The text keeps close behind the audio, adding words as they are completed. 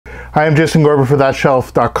Hi, I'm Jason Gorber for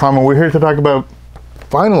ThatShelf.com, and we're here to talk about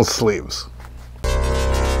vinyl sleeves.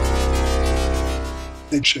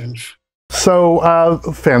 Big shelf. So,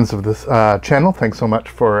 fans of this channel, thanks so much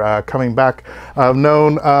for coming back. I've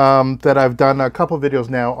known that I've done a couple videos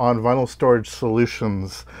now on vinyl storage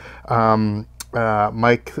solutions.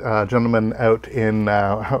 Mike, gentleman out in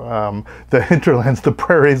the hinterlands, the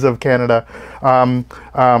prairies of Canada, a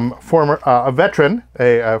veteran,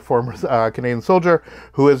 a former Canadian soldier,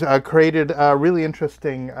 who has created a really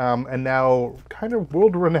interesting and now kind of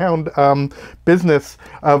world-renowned business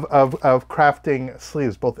of crafting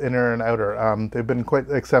sleeves, both inner and outer. They've been quite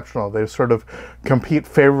exceptional. They sort of compete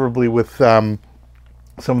favorably with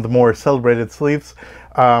some of the more celebrated sleeves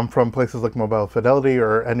from places like Mobile Fidelity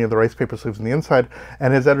or any of the rice paper sleeves on the inside.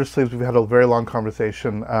 And his outer sleeves, we've had a very long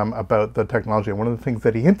conversation about the technology. And one of the things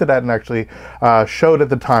that he hinted at and actually showed at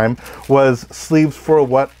the time was sleeves for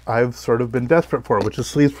what I've sort of been desperate for, which is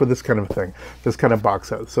sleeves for this kind of thing, this kind of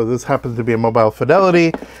box out. So this happens to be a Mobile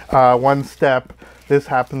Fidelity OneStep. This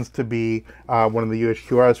happens to be one of the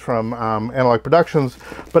UHQRs from Analog Productions.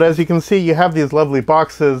 But as you can see, you have these lovely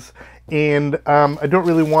boxes, and I don't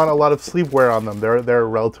really want a lot of sleeve wear on them. They're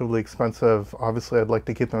relatively expensive. Obviously, I'd like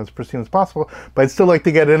to keep them as pristine as possible, but I'd still like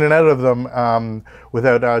to get in and out of them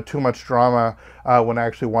without too much drama when I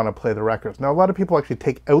actually want to play the records. Now, a lot of people actually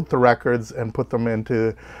take out the records and put them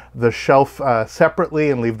into the shelf separately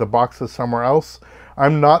and leave the boxes somewhere else.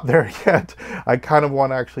 I'm not there yet. I kind of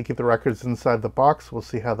want to actually keep the records inside the box. We'll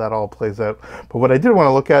see how that all plays out. But what I did want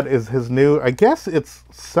to look at is his new, I guess it's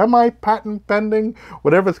semi-patent pending,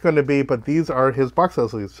 whatever it's going to be, but these are his box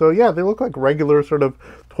out sleeves. So yeah, they look like regular sort of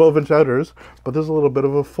 12-inch outers, but there's a little bit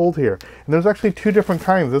of a fold here. And there's actually two different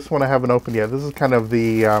kinds. This one I haven't opened yet. This is kind of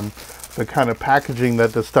the kind of packaging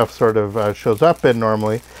that this stuff sort of shows up in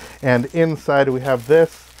normally. And inside we have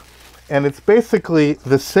this, and it's basically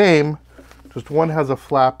the same, just one has a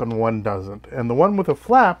flap and one doesn't. And the one with a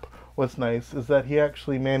flap, what's nice is that he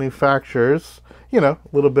actually manufactures, you know, a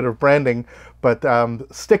little bit of branding, but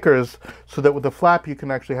stickers, so that with the flap you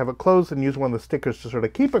can actually have it closed and use one of the stickers to sort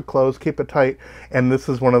of keep it closed, keep it tight. And this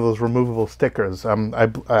is one of those removable stickers. I'm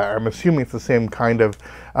assuming it's the same kind of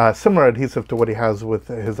similar adhesive to what he has with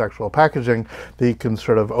his actual packaging, that you can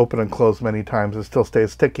sort of open and close many times. It still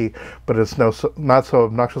stays sticky, but it's not so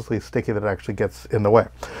obnoxiously sticky that it actually gets in the way.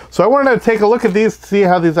 So I wanted to take a look at these to see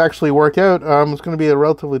how these actually work out. It's going to be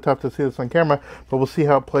relatively tough to see this on camera, but we'll see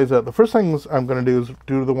how it plays out. The first thing I'm going to do is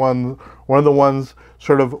do one of the ones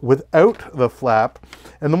sort of without the flap,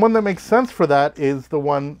 and the one that makes sense for that is the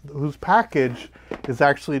one whose package is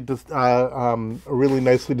actually just really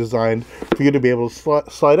nicely designed for you to be able to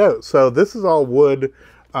slide out. So this is all wood.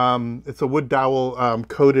 It's a wood dowel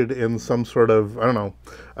coated in some sort of, I don't know,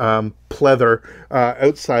 pleather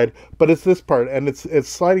outside, but it's this part, and it's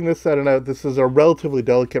sliding this out and out. This is a relatively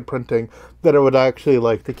delicate printing that I would actually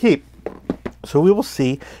like to keep. So we will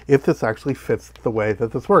see if this actually fits the way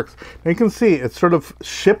that this works. Now you can see it sort of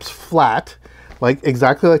ships flat, like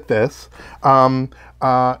exactly like this. And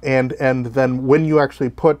then when you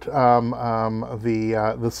actually put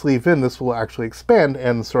the sleeve in, this will actually expand,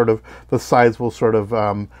 and sort of the sides will sort of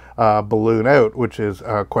balloon out, which is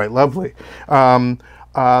quite lovely.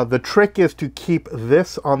 The trick is to keep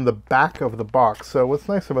this on the back of the box. So what's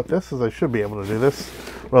nice about this is I should be able to do this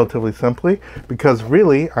relatively simply, because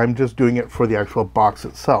really I'm just doing it for the actual box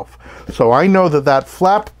itself. So I know that that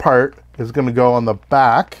flap part is going to go on the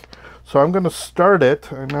back. So I'm going to start it.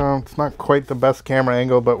 I know it's not quite the best camera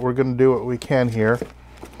angle, but we're going to do what we can here.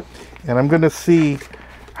 And I'm going to see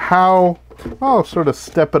how, I'll sort of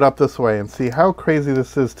step it up this way and see how crazy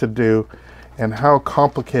this is to do and how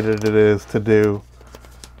complicated it is to do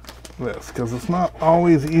this, because it's not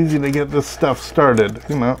always easy to get this stuff started,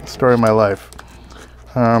 you know, story of my life.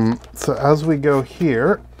 So as we go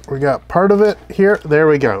here, we got part of it here, there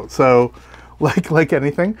we go. So like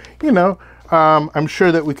anything, you know, I'm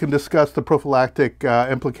sure that we can discuss the prophylactic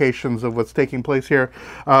implications of what's taking place here,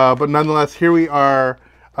 but nonetheless, here we are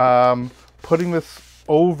putting this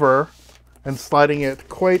over and sliding it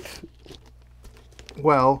quite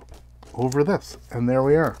well over this, and there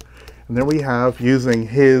we are. And there we have, using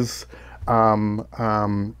his archival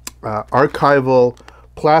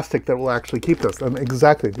plastic that will actually keep this. And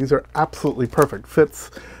exactly, these are absolutely perfect.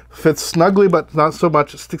 Fits snugly, but not so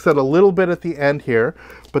much. It sticks out a little bit at the end here,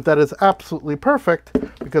 but that is absolutely perfect,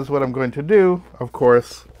 because what I'm going to do, of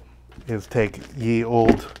course, is take ye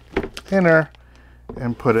old inner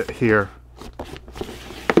and put it here.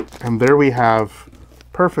 And there we have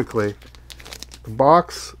perfectly the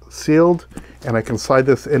box sealed, and I can slide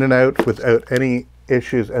this in and out without any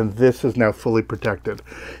issues, and this is now fully protected.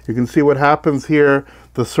 You can see what happens here,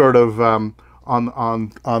 the sort of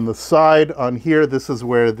on the side on here, this is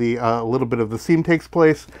where the a little bit of the seam takes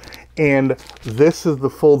place, and this is the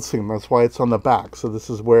fold seam. That's why it's on the back. So this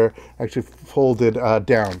is where actually folded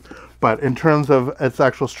down. But in terms of its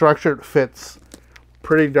actual structure, it fits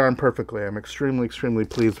pretty darn perfectly. I'm extremely, extremely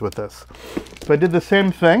pleased with this. So I did the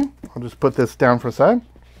same thing. I'll just put this down for a second.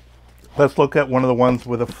 Let's look at one of the ones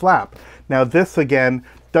with a flap. Now this again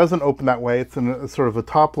doesn't open that way. It's in a sort of a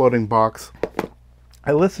top loading box.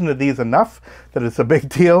 I listen to these enough that it's a big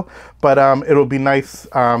deal, but it'll be nice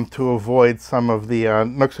to avoid some of the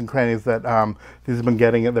nooks and crannies that these have been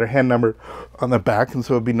getting at their hand number on the back, and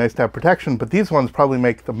so it'd be nice to have protection. But these ones probably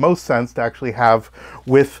make the most sense to actually have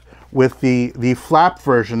with the flap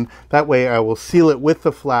version. That way I will seal it with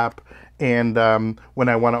the flap, and when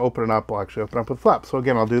I want to open it up, I'll actually open up with flap. So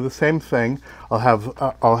again, I'll do the same thing. I'll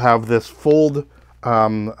have this fold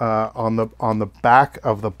on the back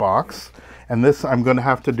of the box. And this I'm going to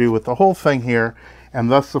have to do with the whole thing here,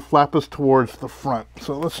 and thus the flap is towards the front.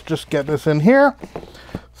 So let's just get this in here,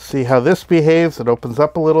 see how this behaves. It opens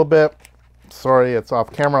up a little bit. Sorry, it's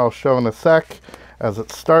off camera. I'll show in a sec as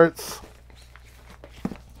it starts.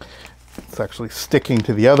 It's actually sticking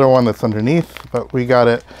to the other one that's underneath, but we got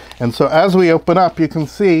it. And so as we open up, you can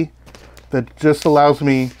see that just allows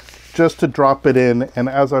me just to drop it in, and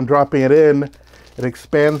as I'm dropping it in, it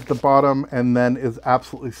expands the bottom and then is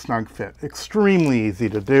absolutely snug fit. Extremely easy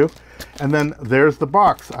to do. And then there's the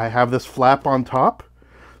box. I have this flap on top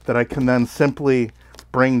that I can then simply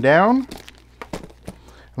bring down.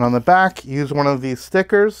 And on the back, use one of these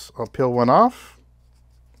stickers. I'll peel one off.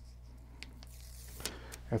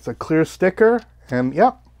 It's a clear sticker, and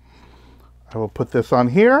yep, I will put this on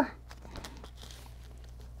here.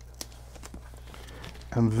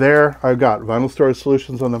 And there I've got Vinyl Storage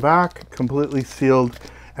Solutions on the back, completely sealed,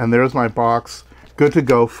 and there's my box, good to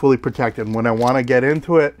go, fully protected. And when I want to get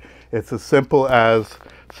into it, it's as simple as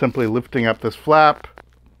simply lifting up this flap.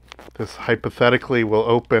 This hypothetically will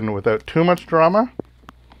open without too much drama.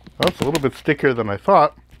 Oh, it's a little bit stickier than I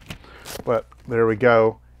thought, but there we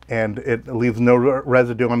go. And it leaves no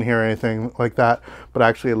residue on here or anything like that, but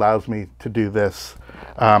actually allows me to do this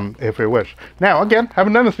if I wish. Now, again,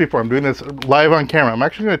 haven't done this before. I'm doing this live on camera. I'm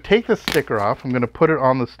actually going to take this sticker off. I'm going to put it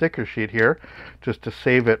on the sticker sheet here just to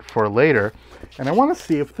save it for later. And I want to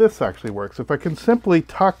see if this actually works. If I can simply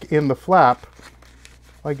tuck in the flap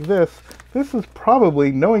like this, this is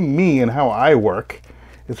probably, knowing me and how I work,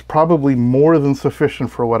 is probably more than sufficient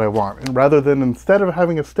for what I want. And rather than, instead of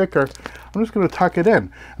having a sticker, I'm just going to tuck it in.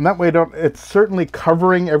 And that way it's certainly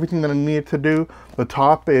covering everything that I need to do. The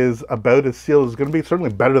top is about as sealed as it's going to be,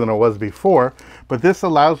 certainly better than it was before. But this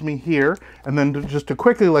allows me here, and then just to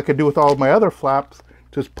quickly, like I do with all of my other flaps,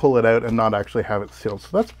 just pull it out and not actually have it sealed.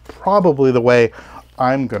 So that's probably the way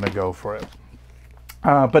I'm going to go for it.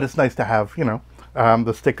 But it's nice to have, you know,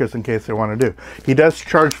 the stickers in case they want to do. He does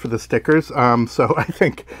charge for the stickers, so I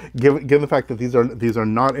think given the fact that these are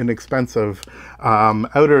not inexpensive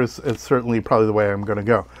outers, it's certainly probably the way I'm going to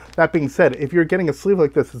go. That being said, if you're getting a sleeve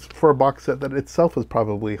like this, it's for a box set that itself is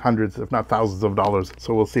probably hundreds, if not thousands of dollars.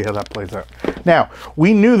 So we'll see how that plays out. Now,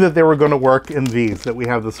 we knew that they were going to work in these, that we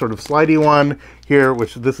have the sort of slidey one here,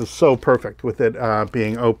 which this is so perfect with it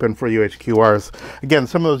being open for UHQRs. Again,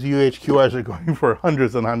 some of those UHQRs are going for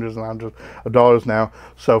hundreds and hundreds and hundreds of dollars now.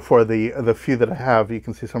 So for the few that I have, you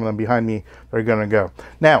can see some of them behind me, they're going to go.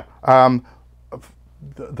 Now,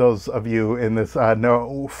 those of you in this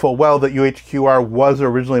know full well that UHQR was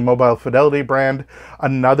originally Mobile Fidelity brand.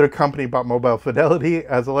 Another company bought Mobile Fidelity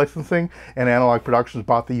as a licensing, and Analog Productions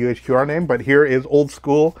bought the UHQR name, but here is old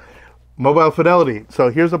school Mobile Fidelity. So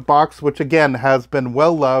here's a box which again has been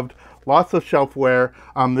well loved, lots of shelfware.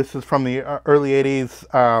 This is from the early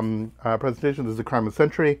 80s presentation. This is a Crime of the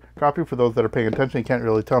Century copy for those that are paying attention. You can't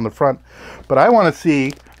really tell on the front, but I want to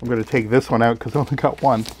see, I'm going to take this one out because I only got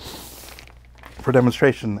one. For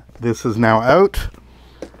demonstration, this is now out.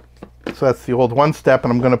 So that's the old OneStep,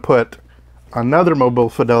 and I'm going to put another Mobile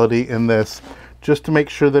Fidelity in this just to make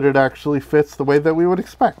sure that it actually fits the way that we would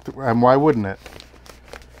expect. And why wouldn't it?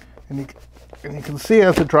 And you can see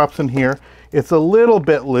as it drops in here, it's a little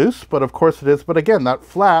bit loose, but of course it is. But again, that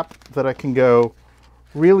flap that I can go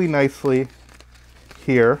really nicely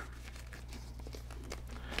here,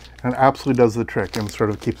 and it absolutely does the trick and sort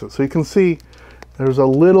of keeps it. So you can see there's a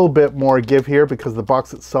little bit more give here because the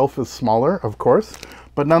box itself is smaller, of course,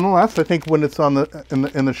 but nonetheless, I think when it's on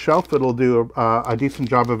in the shelf, it'll do a decent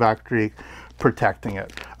job of actually protecting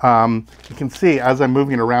it. You can see as I'm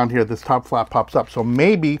moving it around here, this top flap pops up. So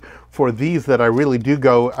maybe for these that I really do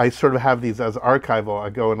go, I sort of have these as archival. I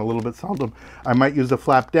go in a little bit seldom. I might use the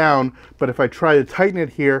flap down, but if I try to tighten it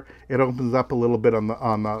here, it opens up a little bit on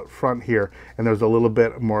the front here, and there's a little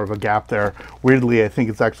bit more of a gap there. Weirdly, I think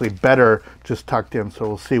it's actually better just tucked in, so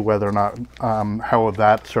we'll see whether or not how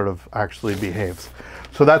that sort of actually behaves.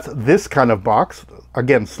 So that's this kind of box.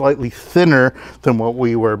 Again, slightly thinner than what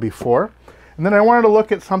we were before. And then I wanted to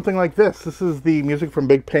look at something like this. This is the Music from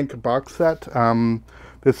Big Pink box set.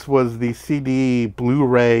 This was the CD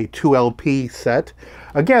Blu-ray 2LP set.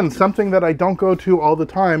 Again, something that I don't go to all the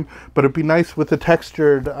time, but it'd be nice with the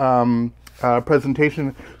textured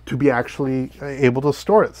presentation to be actually able to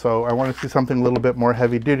store it. So I want to see something a little bit more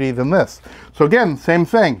heavy duty than this. So again, same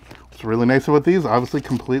thing. What's really nice with these, obviously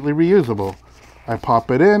completely reusable. I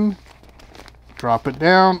pop it in, drop it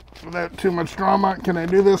down without too much drama. Can I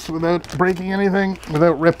do this without breaking anything,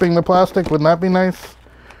 without ripping the plastic? Wouldn't that be nice?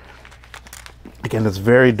 Again, it's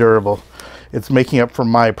very durable. It's making up for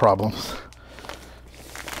my problems.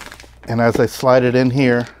 And as I slide it in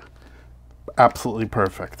here, absolutely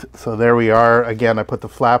perfect. So there we are. Again, I put the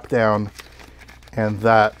flap down, and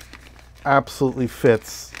that absolutely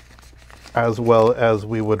fits as well as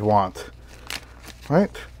we would want.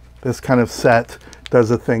 Right? This kind of set does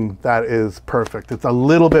a thing that is perfect. It's a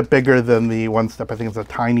little bit bigger than the OneStep. I think it's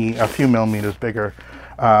a few millimeters bigger,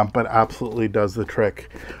 but absolutely does the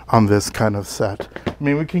trick on this kind of set. I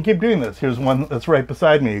mean, we can keep doing this. Here's one that's right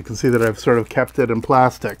beside me. You can see that I've sort of kept it in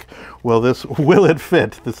plastic. Will it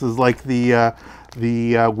fit? This is like the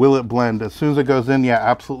will it blend? As soon as it goes in, yeah,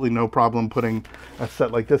 absolutely no problem putting a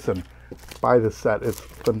set like this in. Buy this set, it's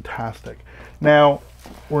fantastic. Now,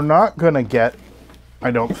 we're not gonna get,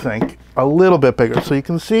 I don't think, a little bit bigger. So you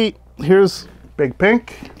can see, here's Big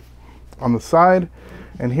Pink on the side,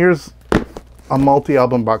 and here's a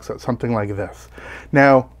multi-album box set, something like this.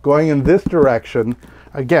 Now, going in this direction,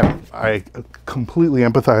 again, I completely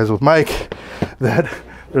empathize with Mike that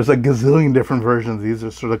there's a gazillion different versions. These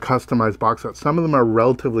are sort of customized box sets. Some of them are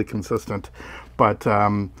relatively consistent, but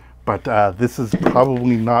this is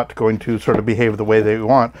probably not going to sort of behave the way they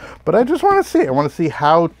want. But I just want to see. I want to see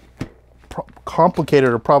how complicated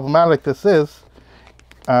or problematic this is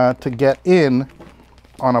to get in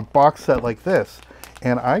on a box set like this.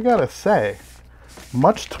 And I gotta say,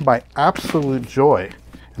 much to my absolute joy,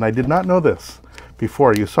 and I did not know this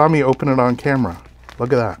before, you saw me open it on camera.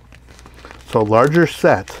 Look at that. So larger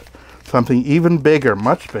set, something even bigger,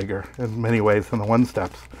 much bigger in many ways than the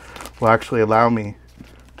OneSteps, will actually allow me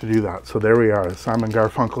to do that. So there we are, the Simon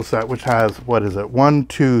Garfunkel set, which has, what is it, 1,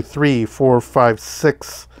 2, 3, 4, 5,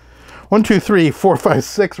 6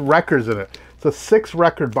 records in it. It's a 6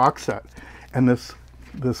 record box set, and this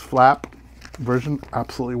flap version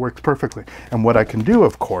absolutely works perfectly. And what I can do,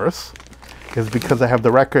 of course, is because I have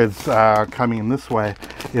the records coming in this way,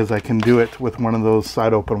 is I can do it with one of those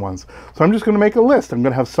side open ones. So I'm just going to make a list. I'm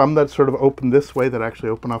going to have some that sort of open this way that actually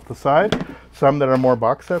open off the side, some that are more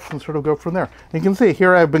box sets, and sort of go from there. And you can see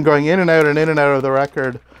here I've been going in and out of the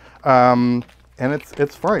record, and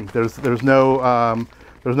it's fine. There's no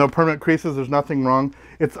permanent creases. There's nothing wrong.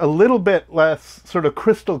 It's a little bit less sort of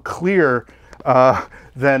crystal clear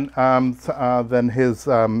than his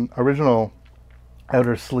original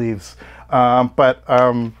outer sleeves, but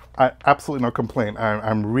absolutely no complaint.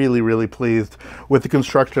 I'm really, really pleased with the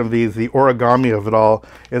construction of these. The origami of it all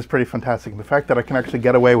is pretty fantastic. The fact that I can actually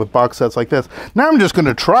get away with box sets like this. Now I'm just going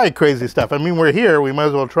to try crazy stuff. I mean, we're here. We might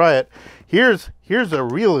as well try it. Here's a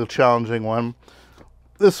real challenging one.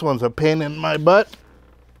 This one's a pain in my butt.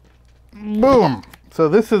 Boom. So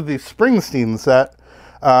this is the Springsteen set.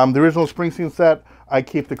 The original Springsteen set. I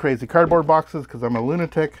keep the crazy cardboard boxes because I'm a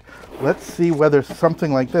lunatic. Let's see whether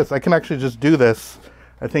something like this, I can actually just do this,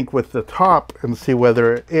 I think, with the top and see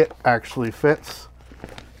whether it actually fits.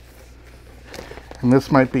 And this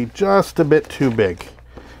might be just a bit too big,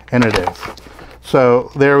 and it is. So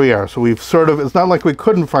there we are. So we've sort of, it's not like we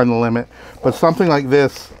couldn't find the limit, but something like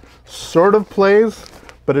this sort of plays,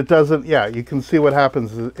 but it doesn't. Yeah, you can see what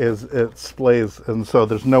happens is it splays, and so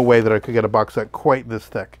there's no way that I could get a box set quite this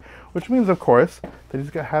thick. Which means, of course,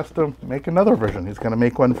 that has to make another version. He's going to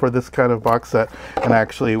make one for this kind of box set, and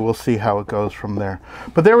actually we'll see how it goes from there.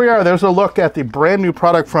 But there we are. There's a look at the brand new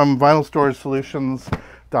product from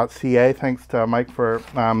vinylstoragesolutions.ca. Thanks to Mike for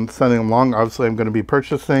sending them along. Obviously, I'm going to be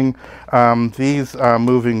purchasing these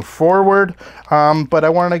moving forward, but I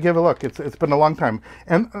wanted to give a look. It's been a long time.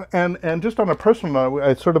 And just on a personal note,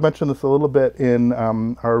 I sort of mentioned this a little bit in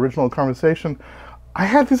our original conversation. I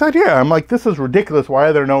had this idea. I'm like, this is ridiculous. Why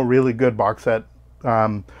are there no really good box set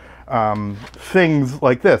things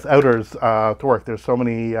like this, outers, to work. There's so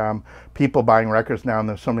many people buying records now, and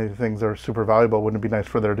there's so many things that are super valuable. Wouldn't it be nice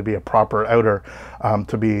for there to be a proper outer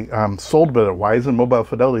to be sold with it? Why isn't Mobile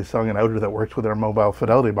Fidelity selling an outer that works with their Mobile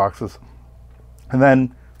Fidelity boxes? And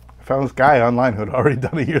then I found this guy online who had already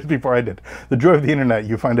done it years before I did. The joy of the internet,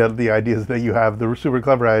 you find out the ideas that you have, the super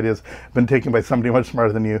clever ideas, have been taken by somebody much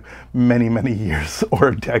smarter than you many, many years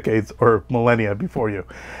or decades or millennia before you.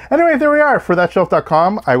 Anyway, there we are. For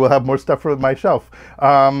thatshelf.com, I will have more stuff for my shelf.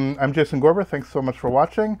 I'm Jason Gorber. Thanks so much for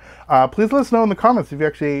watching. Please let us know in the comments if you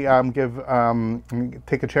actually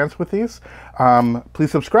take a chance with these.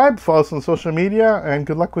 Please subscribe, follow us on social media, and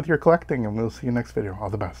good luck with your collecting, and we'll see you next video.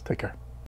 All the best. Take care.